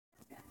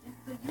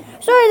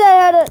Sorry that I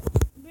had to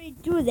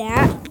redo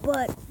that,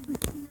 but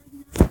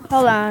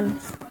hold on.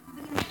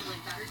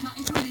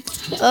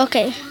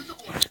 Okay.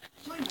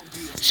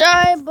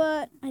 Sorry,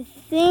 but I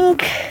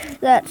think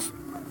that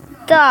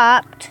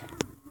stopped.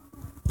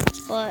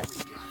 But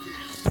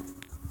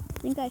I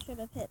think I should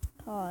have hit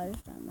pause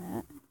on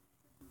that.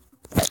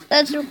 But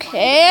that's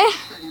okay.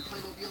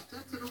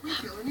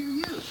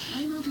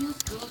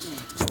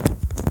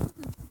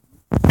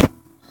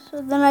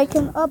 So then I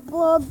can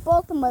upload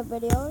both of my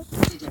videos.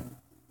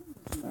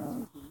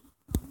 So.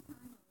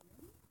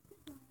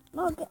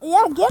 No,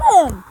 yeah, get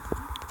him!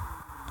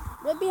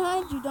 Right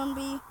behind you,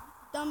 dummy.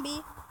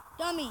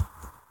 There's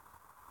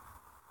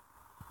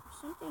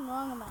something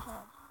wrong in my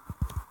head.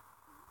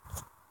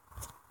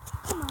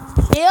 Come on.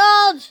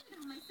 Shields!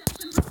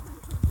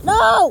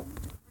 No!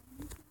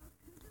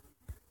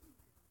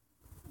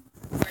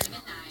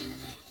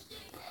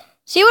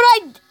 See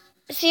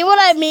what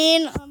I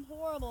mean? I'm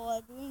horrible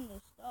at doing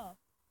this stuff.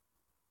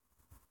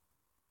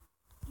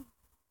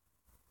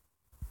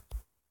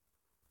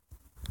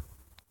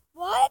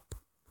 What?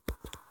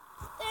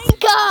 Thank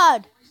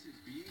God!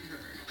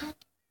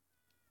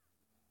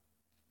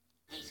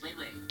 Hey,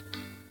 Squidward.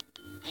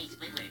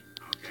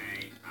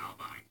 Okay, I'll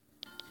bite.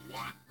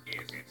 What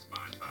is it,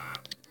 SpongeBob?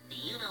 Do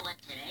you know what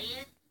today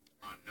is?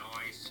 A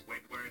nice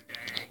Squidward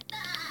day?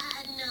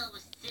 No,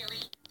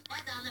 silly.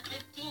 It's on the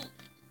 15th.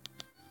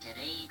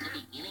 Today's the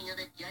beginning of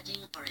the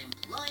judging for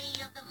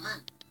Employee of the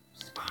Month.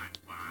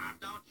 SpongeBob,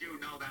 don't you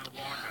know that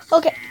award's a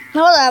Okay, scam?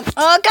 hold on.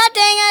 Oh, God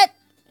dang it!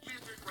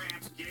 Mr.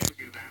 Krabs gives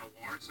you that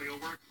award so you'll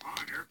work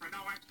harder for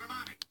no extra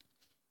money.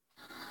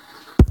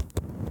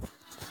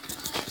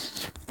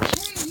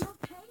 Hey, you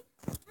okay?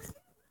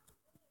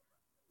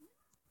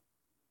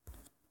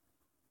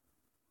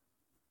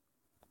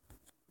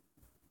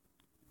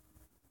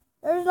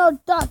 There's no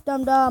duck,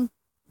 dum-dum.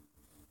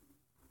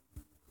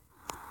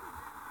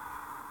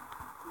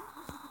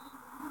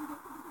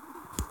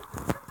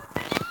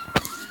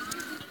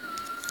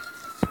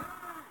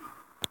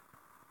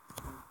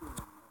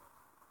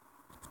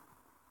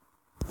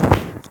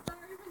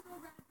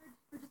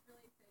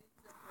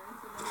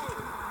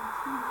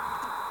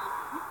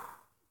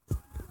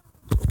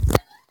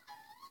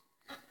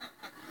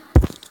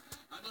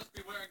 I must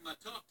be wearing my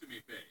talk to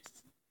me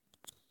face.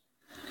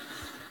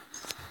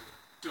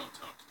 Don't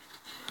talk to me.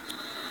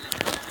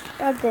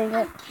 God dang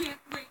it. Can't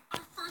wait.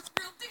 Our first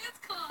real dance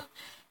club.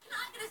 Can I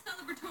get a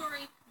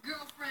celebratory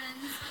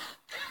girlfriends?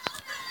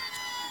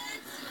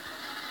 Girlfriends!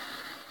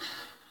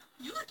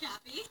 You look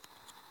happy.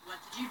 What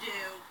did you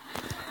do?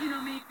 You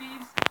know me,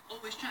 Phoebes.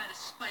 Always trying to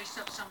spice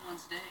up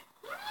someone's day.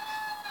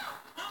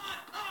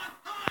 Hot, hot,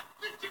 hot!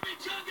 This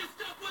chimichanga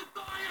stuff with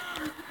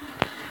fire!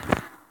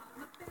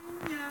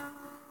 Jalapeno.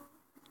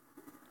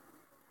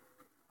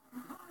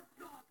 Hot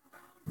dog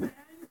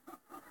fountain!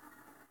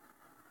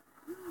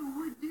 Who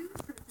would do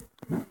such a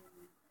thing?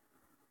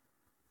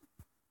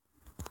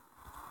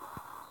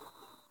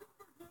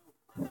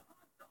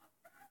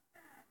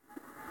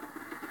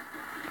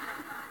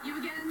 You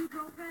again,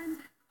 girlfriend?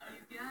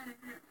 You got it.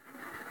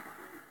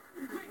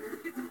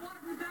 Quick, get some water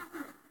from the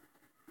bathroom.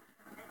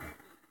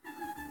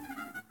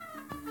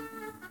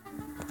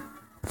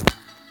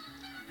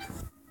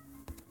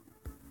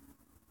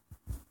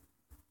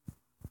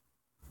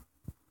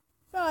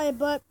 Sorry,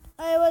 but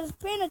I was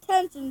paying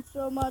attention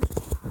so much to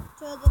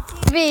the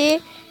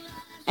TV,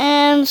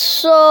 and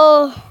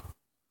so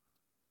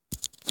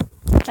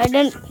I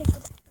didn't pick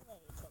up the play.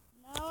 But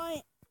now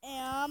I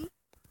am,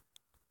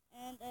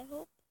 and I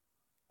hope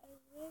I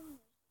win.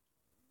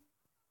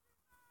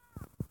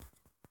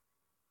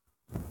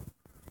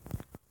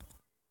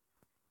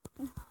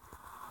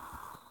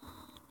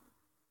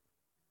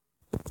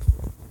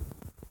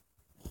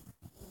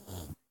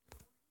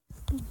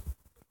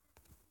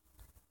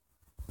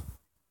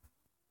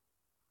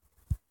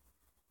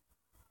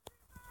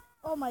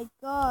 Oh my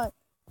God.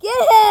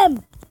 Get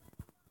him!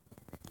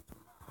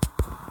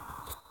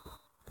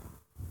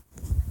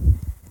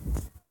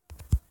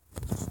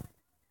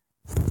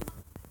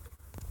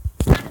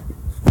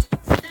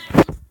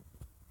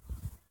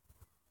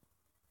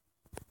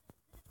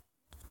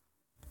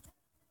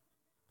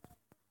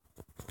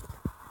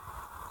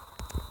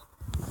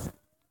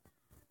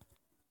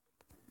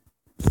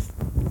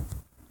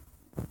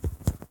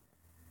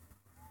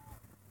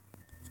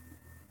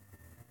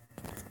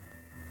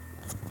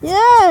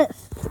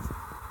 Yes!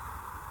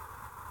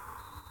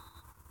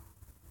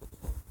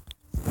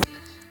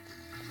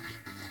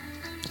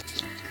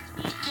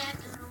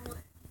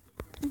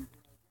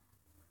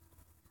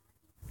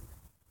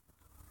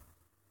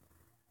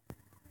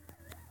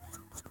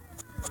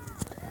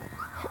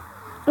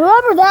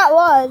 Whoever that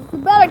was, you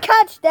better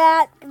catch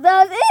that, 'cause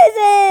that was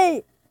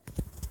easy!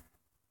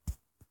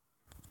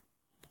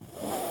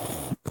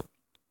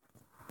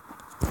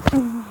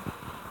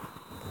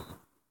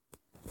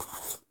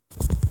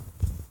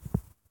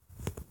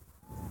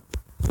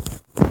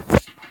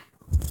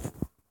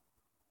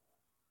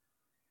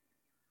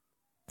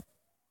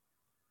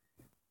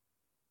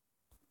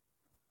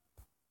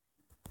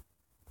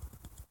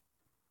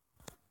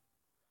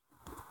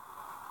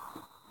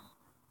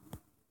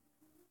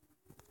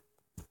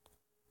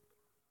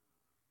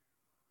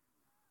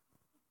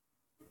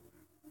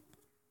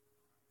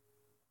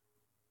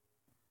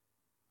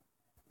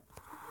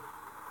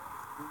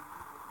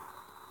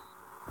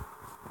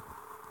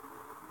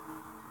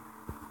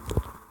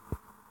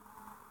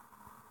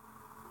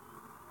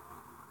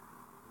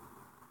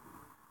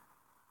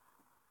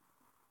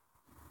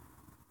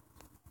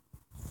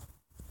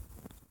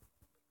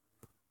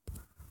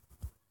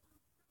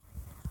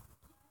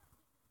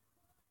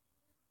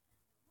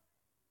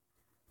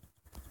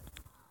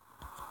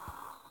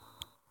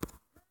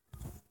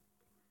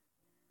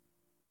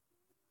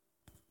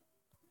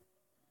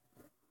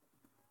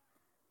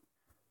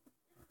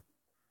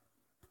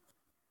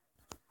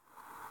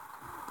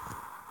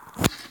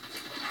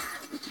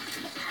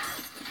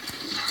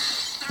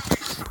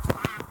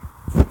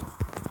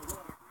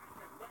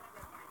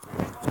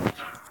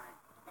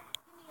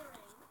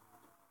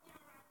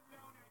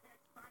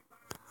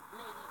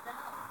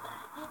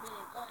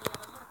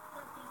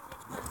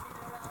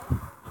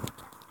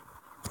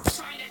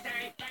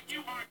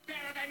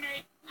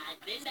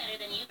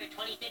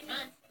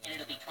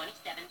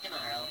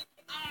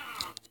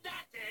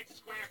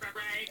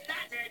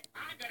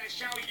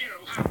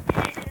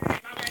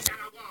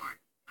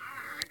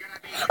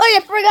 Oh,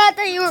 yeah, forgot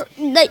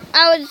that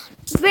I was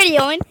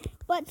videoing.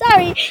 But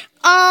sorry.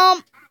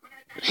 Oh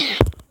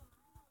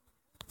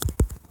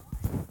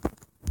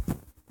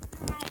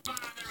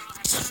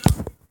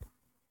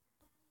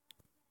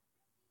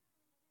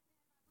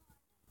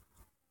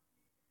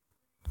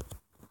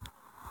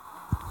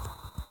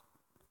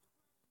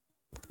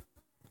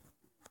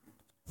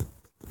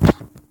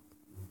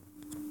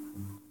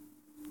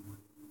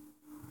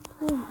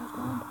my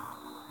God.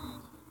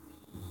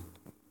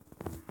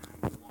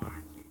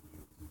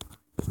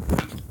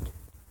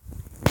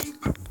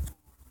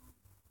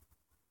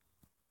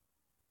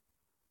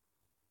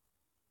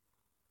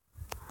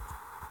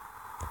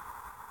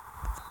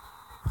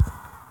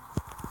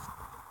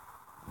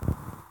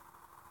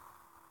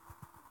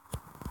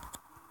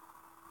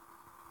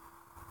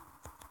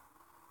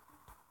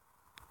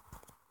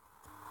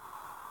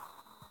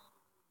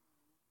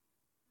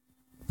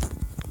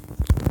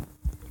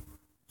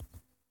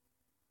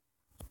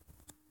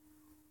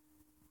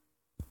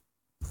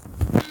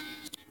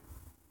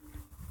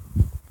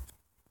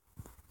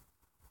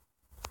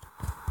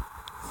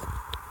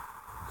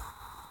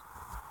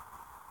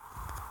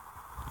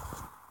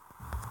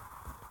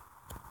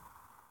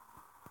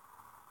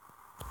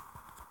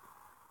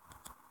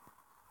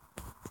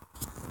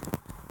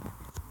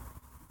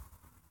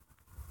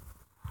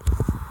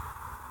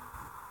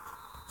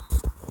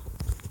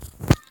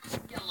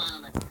 Come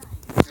on, the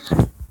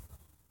Tigers.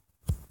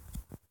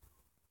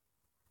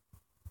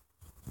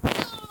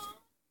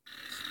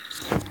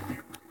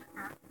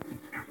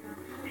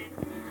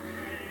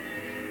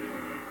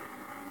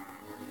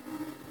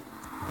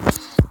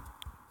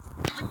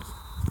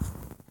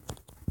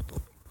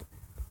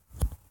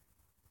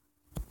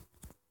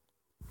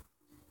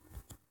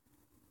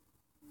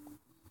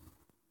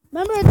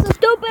 Remember, it's a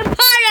stupid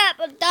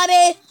pineapple,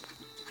 dummy.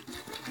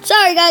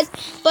 Sorry, guys,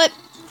 but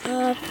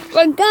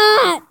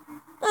forgot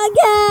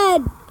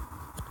again.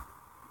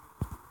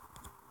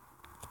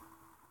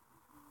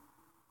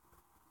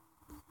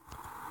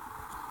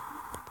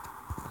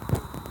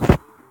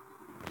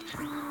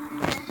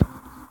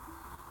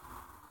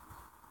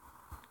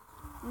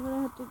 I'm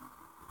gonna have to.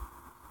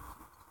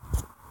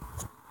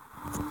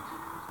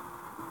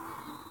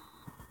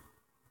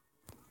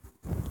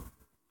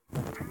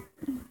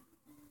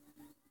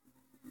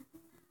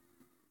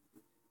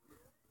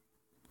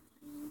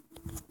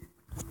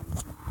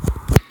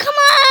 Come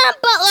on,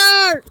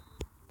 Butler,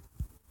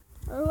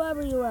 or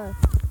whoever you are.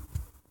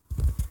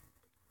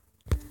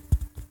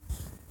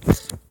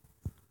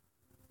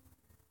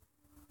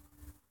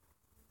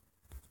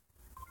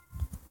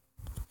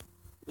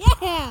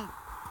 Yeah.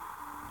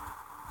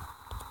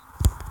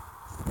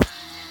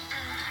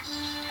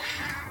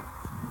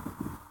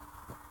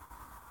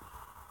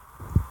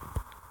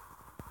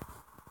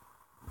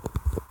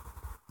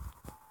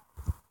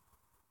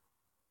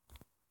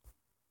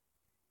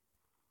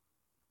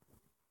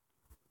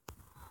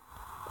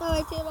 Oh,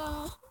 I tell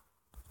you.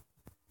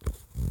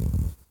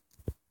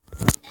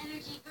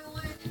 Energy for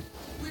work.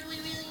 Really,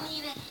 really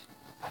need it.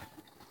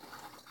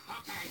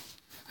 Okay.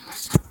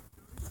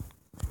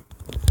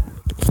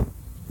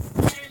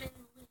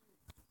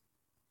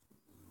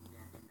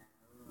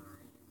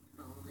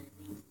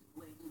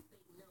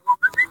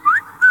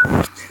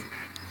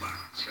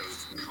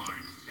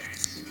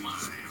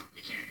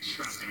 You can't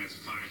trust him as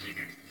far as you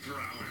can throw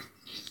him.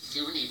 As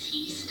soon as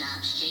he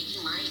stops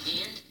shaking my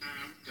hand,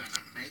 I'm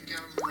gonna make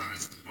a run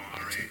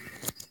for it.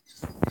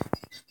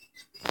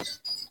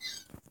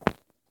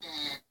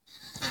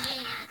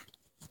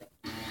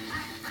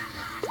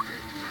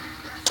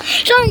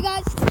 Sorry,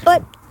 guys,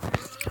 but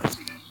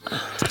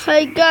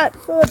I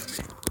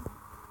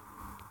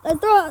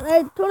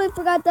totally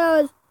forgot that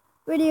I was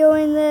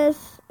videoing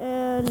this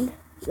and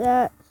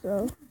that.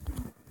 So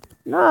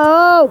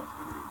no.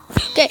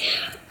 Okay.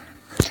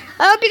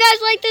 I hope you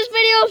guys like this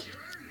video.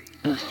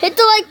 Hit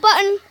the like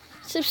button,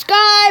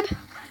 subscribe.